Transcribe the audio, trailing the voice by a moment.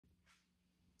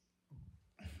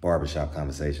barbershop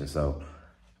conversation. So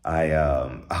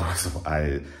a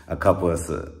couple of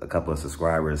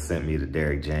subscribers sent me the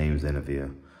Derrick James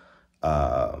interview.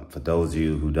 For those of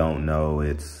you who don't know,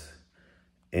 it's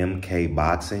MK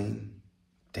Boxing,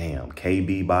 damn,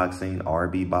 KB Boxing,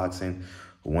 RB Boxing,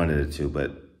 one of the two,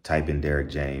 but type in Derrick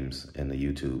James in the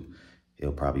YouTube,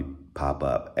 it'll probably pop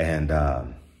up. And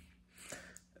I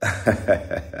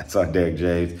saw Derrick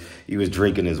James, he was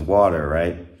drinking his water,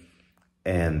 right?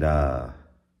 And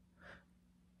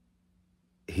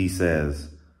he says,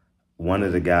 one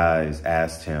of the guys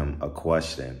asked him a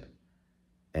question,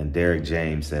 and Derrick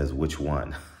James says, which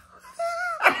one?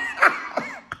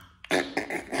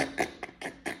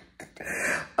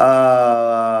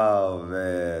 Oh,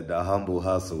 man, the humble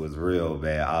hustle is real,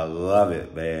 man. I love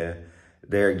it, man.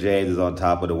 Derrick James is on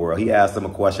top of the world. He asked him a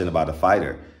question about a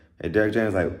fighter, and Derrick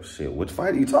James was like, shit, which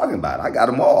fight are you talking about? I got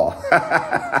them all.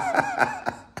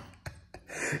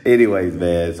 Anyways,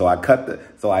 man, so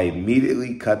I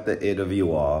immediately cut the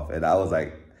interview off, and I was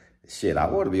like, shit, I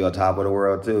want to be on top of the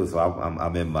world too. So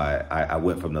I'm in I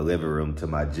went from the living room to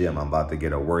my gym. I'm about to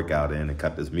get a workout in and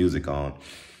cut this music on.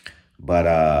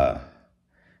 But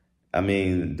I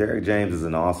mean, Derrick James is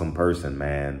an awesome person,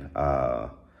 man.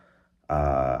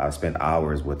 I spent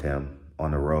hours with him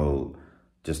on the road,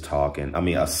 just talking. I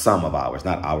mean, a sum of hours,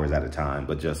 not hours at a time,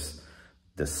 but just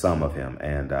the sum of him.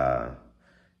 And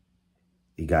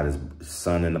he got his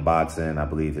son into boxing. I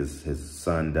believe his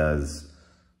son does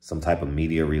some type of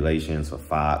media relations for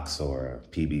Fox or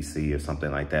PBC or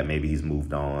something like that. Maybe he's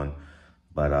moved on.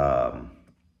 But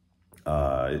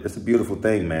it's a beautiful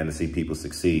thing, man, to see people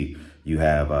succeed. You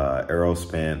have Errol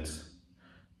Spence,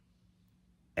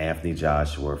 Anthony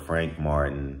Joshua, Frank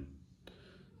Martin.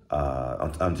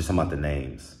 I'm just talking about the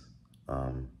names.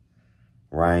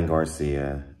 Ryan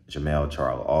Garcia, Jermell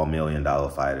Charlo, all $1 million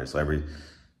fighters.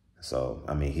 So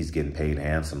I mean, he's getting paid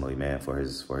handsomely, man, for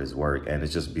his work, and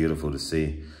it's just beautiful to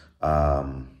see.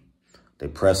 The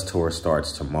press tour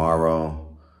starts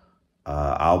tomorrow.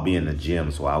 I'll be in the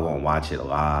gym, so I won't watch it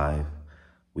live.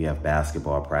 We have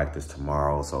basketball practice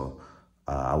tomorrow, so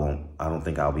I don't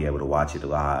think I'll be able to watch it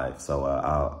live. So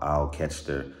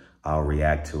I'll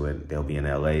react to it. They'll be in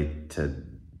LA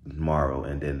tomorrow,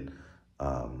 and then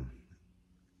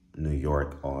New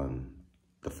York on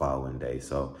the following day.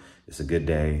 So it's a good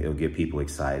day. It'll get people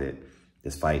excited.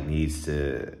 This fight needs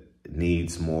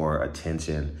more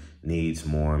attention, needs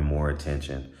more and more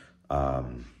attention. I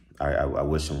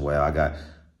wish him well.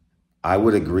 I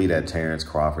would agree that Terrence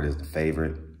Crawford is the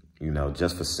favorite, you know,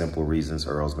 just for simple reasons.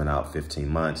 Earl's been out 15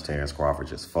 months. Terrence Crawford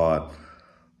just fought.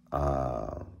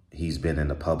 He's been in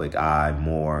the public eye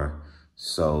more,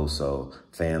 so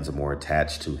fans are more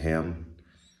attached to him.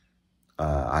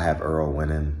 I have Earl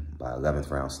winning by 11th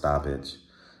round stoppage.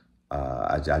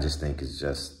 I just think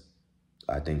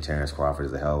I think Terrence Crawford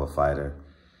is a hell of a fighter,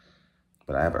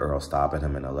 but I have Earl stopping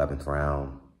him in the 11th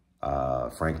round.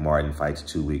 Frank Martin fights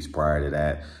 2 weeks prior to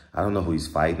that. I don't know who he's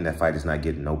fighting. That fight is not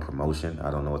getting no promotion.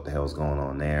 I don't know what the hell's going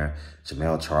on there.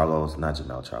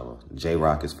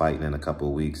 J-Rock is fighting in a couple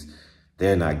of weeks.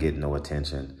 They're not getting no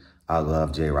attention. I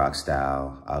love J-Rock's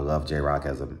style. I love J-Rock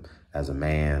as a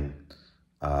man.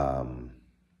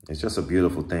 It's just a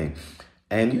beautiful thing.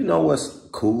 And you know what's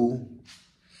cool?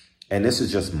 And this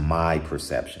is just my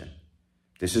perception.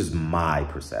 This is my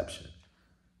perception.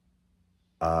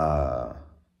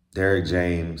 Derrick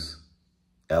James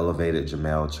elevated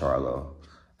Jermell Charlo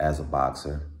as a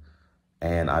boxer.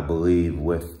 And I believe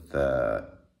with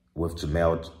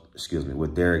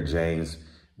Derrick James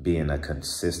being a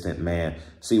consistent man.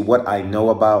 See, what I know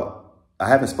about, I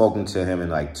haven't spoken to him in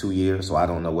like 2 years, so I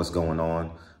don't know what's going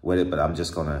on with it, but I'm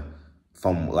just gonna,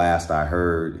 from last I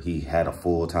heard, he had a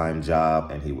full-time job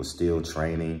and he was still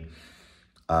training.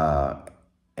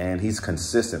 And he's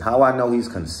consistent. How I know he's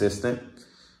consistent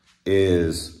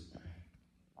is,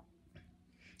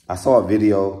 I saw a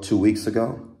video 2 weeks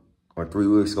ago or 3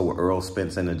 weeks ago with Earl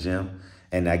Spence in the gym,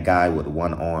 and that guy with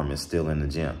one arm is still in the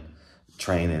gym,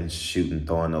 training, shooting,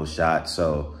 throwing those shots.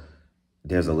 So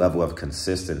there's a level of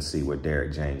consistency with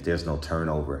Derrick James. There's no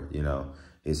turnover, you know.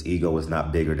 His ego is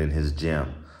not bigger than his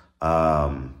gym.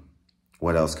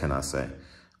 What else can I say?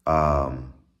 About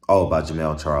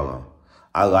Jermell Charlo.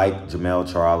 I like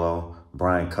Jermell Charlo.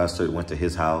 Brian Custard went to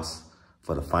his house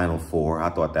for the Final Four. I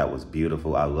thought that was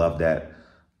beautiful. I love that.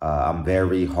 I'm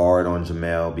very hard on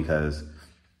Jermell because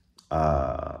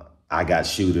I got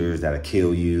shooters that'll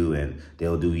kill you and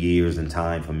they'll do years in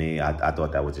time for me. I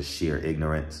thought that was just sheer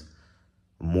ignorance.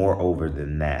 Moreover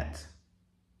than that,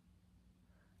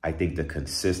 I think the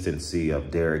consistency of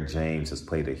Derrick James has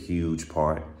played a huge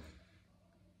part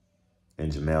in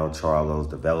Jermell Charlo's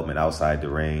development outside the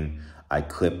ring. I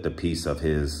clipped a piece of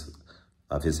his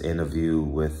interview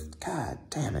with, God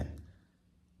damn it.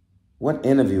 What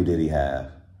interview did he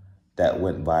have that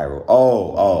went viral?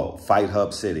 Oh, Fight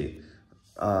Hub City,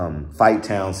 Fight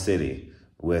Town City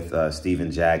with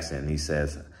Steven Jackson. He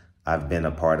says, I've been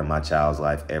a part of my child's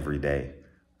life every day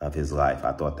of his life.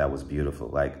 I thought that was beautiful.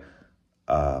 Like,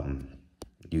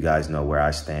 you guys know where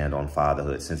I stand on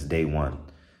fatherhood since day one.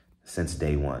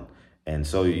 And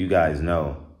so you guys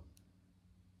know,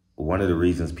 one of the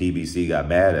reasons PBC got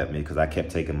mad at me because I kept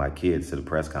taking my kids to the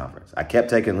press conference. I kept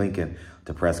taking Lincoln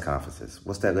to press conferences.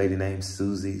 What's that lady name?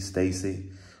 Susie, Stacy?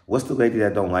 What's the lady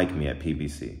that don't like me at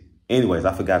PBC? Anyways,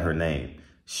 I forgot her name.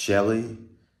 Shelly?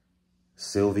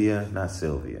 Sylvia? Not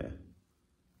Sylvia.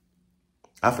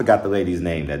 I forgot the lady's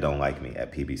name that don't like me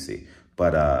at PBC.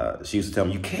 But she used to tell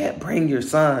me, you can't bring your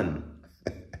son.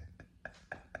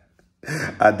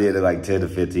 I did it like 10 to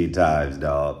 15 times,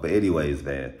 dog. But anyways,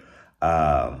 man.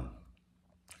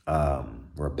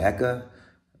 Rebecca,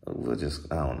 we'll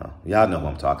just, I don't know. Y'all know who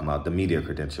I'm talking about, the media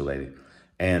credential lady.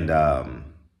 And,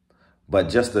 but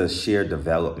just the sheer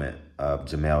development of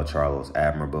Jamel Charlo,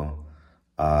 admirable.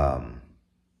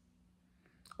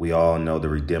 We all know the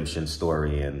redemption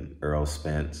story in Earl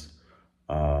Spence.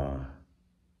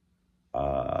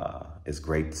 It's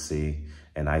great to see.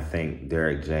 And I think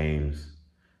Derrick James,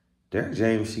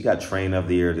 he got Trainer of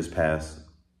the Year this past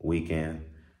weekend.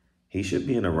 He should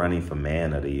be in the running for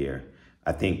Man of the Year.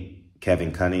 I think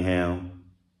Kevin Cunningham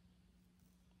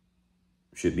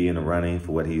should be in the running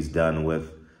for what he's done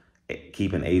with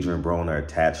keeping Adrian Broner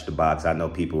attached to box. I know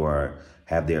people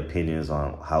have their opinions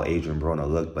on how Adrian Broner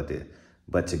looked,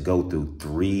 but to go through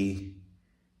three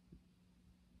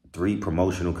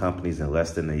promotional companies in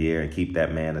less than a year and keep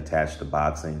that man attached to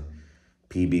boxing,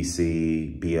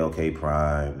 PBC, BLK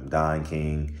Prime, Don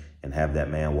King, and have that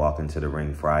man walk into the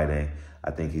ring Friday. I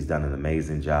think he's done an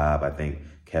amazing job. I think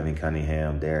Kevin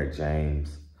Cunningham, Derrick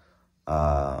James.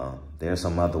 There's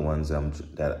some other ones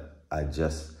that I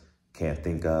just can't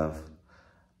think of.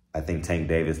 I think Tank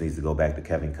Davis needs to go back to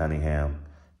Kevin Cunningham.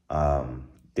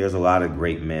 There's a lot of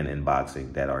great men in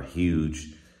boxing that are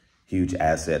huge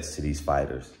assets to these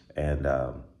fighters. And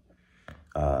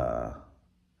I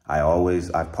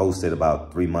posted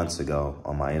about 3 months ago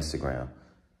on my Instagram,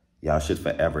 y'all should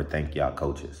forever thank y'all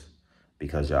coaches,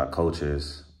 because y'all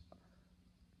coaches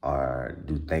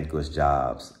do thankless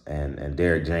jobs. And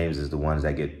Derrick James is the ones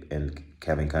that get, and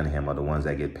Kevin Cunningham are the ones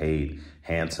that get paid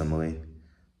handsomely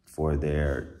for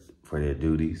their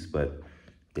duties. But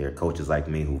there are coaches like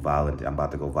me who volunteer. I'm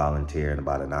about to go volunteer in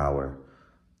about an hour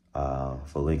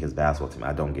for Lincoln's basketball team.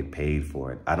 I don't get paid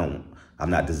for it. I'm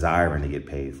not desiring to get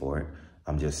paid for it.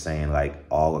 I'm just saying, like,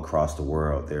 all across the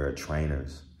world, there are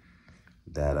trainers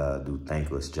that do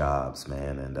thankless jobs,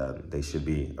 man, and they should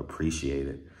be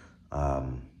appreciated.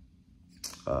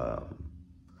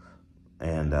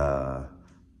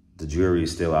 The jury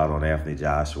is still out on Anthony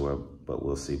Joshua, but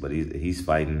we'll see. But he's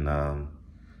fighting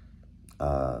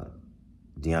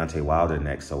Deontay Wilder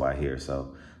next, so I hear.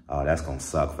 So that's gonna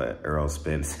suck for Earl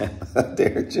Spence and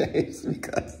Derrick James,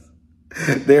 because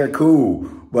they're cool.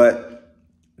 But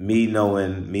me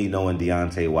knowing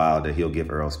Deontay Wilder, he'll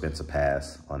give Earl Spence a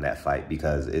pass on that fight,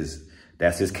 because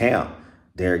that's his camp.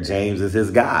 Derrick James is his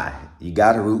guy. You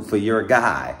got to root for your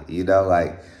guy, you know,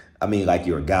 like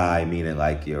your guy, meaning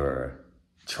like your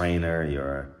trainer,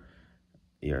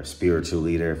 your spiritual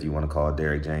leader, if you want to call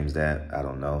Derrick James that. I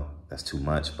don't know. That's too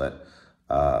much. But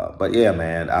yeah,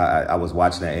 man, I was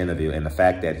watching that interview, and the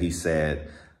fact that he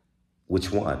said,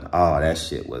 which one? Oh, that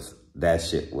shit was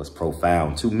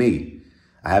profound to me.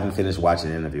 I haven't finished watching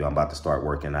the interview. I'm about to start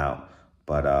working out,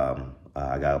 but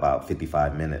I got about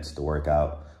 55 minutes to work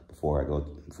out before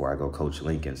I go coach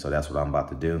Lincoln. So that's what I'm about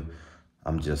to do.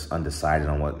 I'm just undecided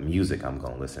on what music I'm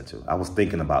going to listen to. I was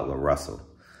thinking about La Russell.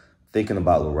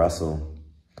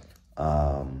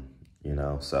 You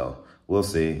know, so we'll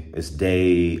see. It's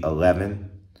day 11.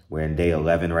 We're in day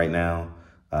 11 right now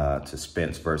to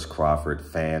Spence versus Crawford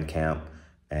fan camp.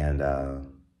 And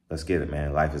let's get it,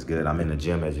 man. Life is good. I'm in the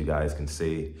gym, as you guys can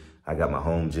see. I got my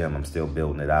home gym. I'm still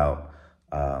building it out,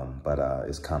 but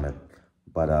it's coming.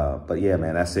 But yeah,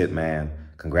 man, that's it, man.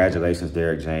 Congratulations,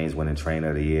 Derrick James, winning Trainer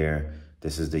of the Year.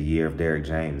 This is the year of Derrick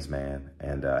James, man.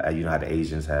 And you know how the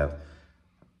Asians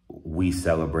we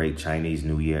celebrate Chinese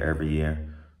New Year every year.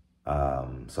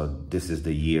 So this is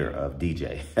the year of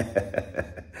DJ,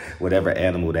 whatever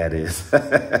animal that is.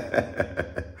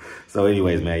 So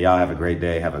anyways, man, y'all have a great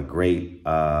day. Have a great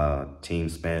Team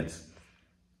Spence.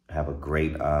 Have a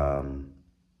great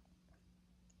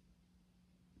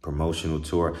promotional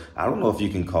tour. I don't know if you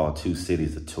can call two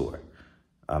cities a tour.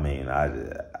 I mean, I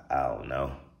don't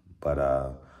know. But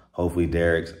hopefully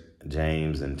Derrick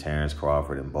James and Terrence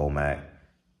Crawford and Bo Mack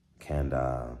can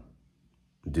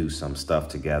do some stuff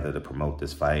together to promote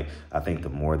this fight. I think the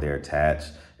more they're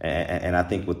attached, and I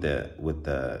think with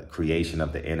the creation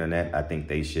of the internet, I think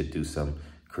they should do some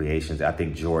creations. I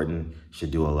think Jordan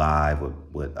should do a live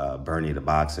with Bernie the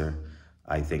boxer.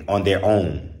 I think on their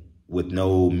own, with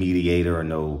no mediator or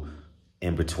no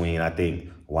in between. I think,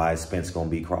 why is Spence gonna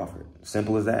beat Crawford?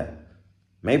 Simple as that.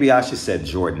 Maybe I should set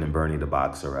Jordan and Bernie the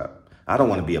boxer up. I don't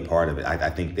want to be a part of it. I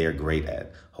think they're great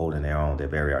at holding their own. They're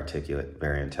very articulate,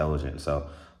 very intelligent. So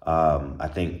I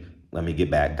think, let me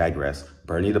digress.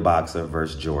 Bernie the boxer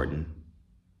versus Jordan,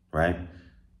 right?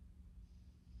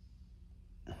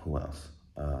 Who else?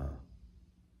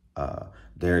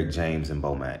 Derrick James and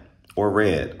Bo Mack. Or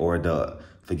Red, or Doug.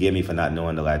 Forgive me for not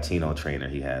knowing the Latino trainer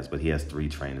he has, but he has 3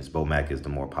 trainers. Bo Mack is the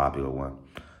more popular one.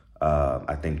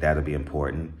 I think that'll be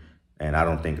important. And I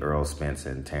don't think Earl Spence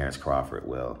and Terrence Crawford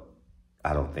will.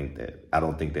 I don't think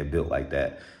they're built like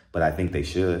that, but I think they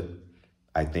should.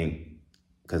 I think,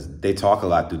 because they talk a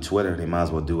lot through Twitter, they might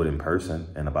as well do it in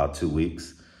person in about 2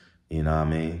 weeks. You know what I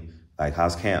mean? Like,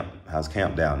 how's camp? How's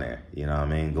camp down there? You know what I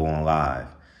mean? Going live.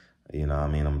 You know what I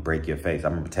mean? I'm gonna break your face. I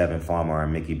remember Tevin Farmer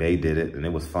and Mickey Bay did it, and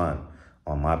it was fun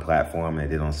on my platform. They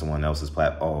did it on someone else's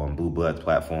platform, on Blue Blood's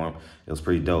platform. It was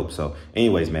pretty dope. So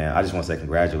anyways, man, I just want to say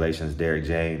congratulations, Derrick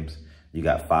James. You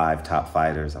got 5 top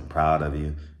fighters. I'm proud of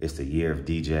you. It's the year of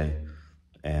DJ,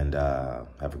 and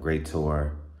have a great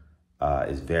tour.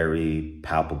 It's very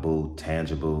palpable,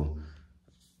 tangible.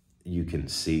 You can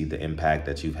see the impact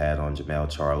that you've had on Jermell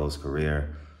Charlo's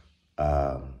career.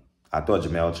 I thought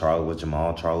Jermell Charlo was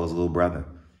Jamal Charlo's little brother.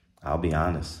 I'll be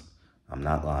honest. I'm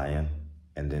not lying.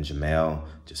 And then Jermell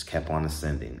just kept on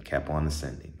ascending, kept on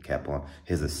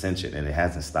his ascension, and it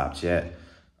hasn't stopped yet.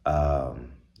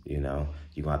 You know,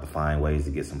 you're going to have to find ways to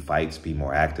get some fights, be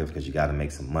more active, because you got to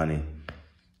make some money.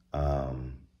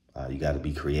 You got to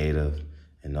be creative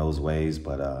in those ways.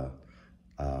 But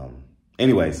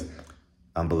anyways,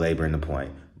 I'm belaboring the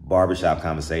point. Barbershop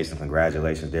conversation.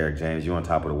 Congratulations, Derrick James. You're on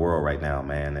top of the world right now,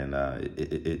 man. And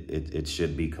it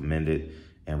should be commended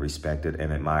and respected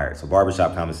and admired. So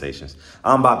barbershop conversations.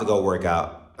 I'm about to go work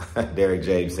out. Derrick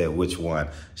James said, which one?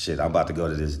 Shit, I'm about to go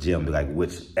to this gym, be like,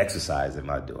 which exercise am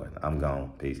I doing? I'm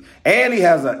gone. Peace. And he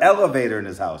has an elevator in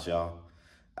his house, y'all.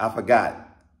 I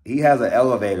forgot. He has an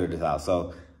elevator in his house.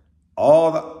 So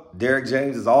Derrick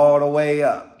James is all the way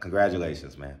up.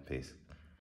 Congratulations, man. Peace.